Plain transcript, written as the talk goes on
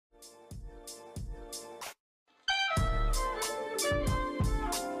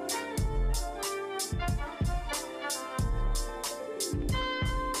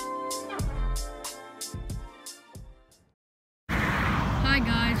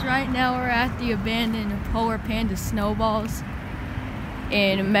guys, right now we're at the abandoned polar panda Snowballs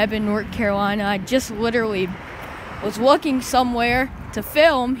in Mebane, North Carolina. I just literally was looking somewhere to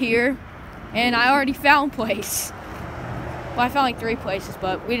film here, and I already found a place. Well, I found like 3 places,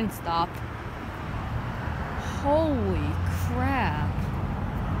 but we didn't stop. Holy crap.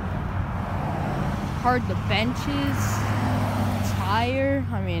 Heard the benches, tire.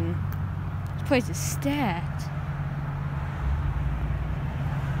 I mean, this place is stacked.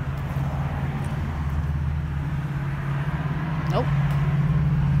 Nope.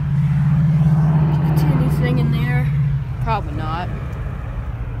 Anything in there? Probably not.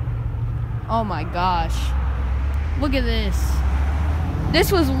 Oh my gosh. Look at this.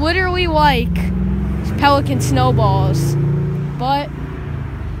 This was literally like Pelican Snowballs, but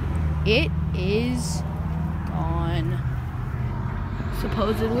it is gone.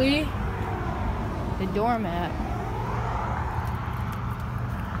 Supposedly, the doormat.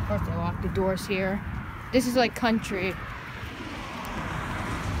 Of course, they locked the doors here. This is like country.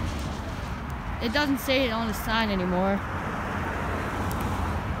 It doesn't say it on the sign anymore.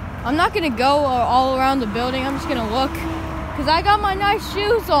 I'm not gonna go all around the building. I'm just gonna look, because I got my nice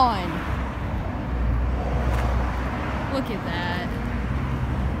shoes on. Look at that.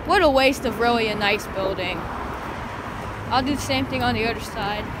 What a waste of really a nice building. I'll do the same thing on the other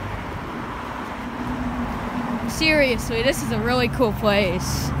side. Seriously, this is a really cool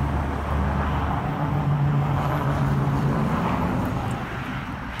place.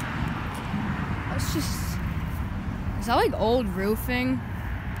 It's just, is that like old roofing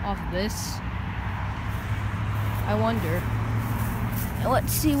off this? I wonder.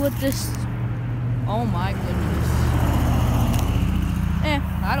 Let's see what this, oh my goodness.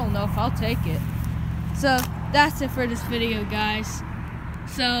 I don't know if I'll take it. So that's it for this video, guys.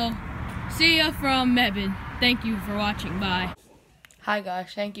 So see ya from Mebane. Thank you for watching. Bye. Hi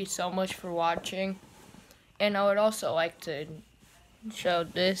guys, thank you so much for watching. And I would also like to show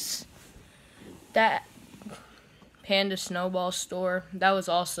this. That Panda Snowball store, that was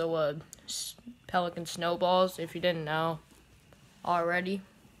also a Pelican Snowballs, if you didn't know already.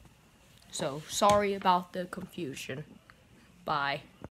 So sorry about the confusion. Bye.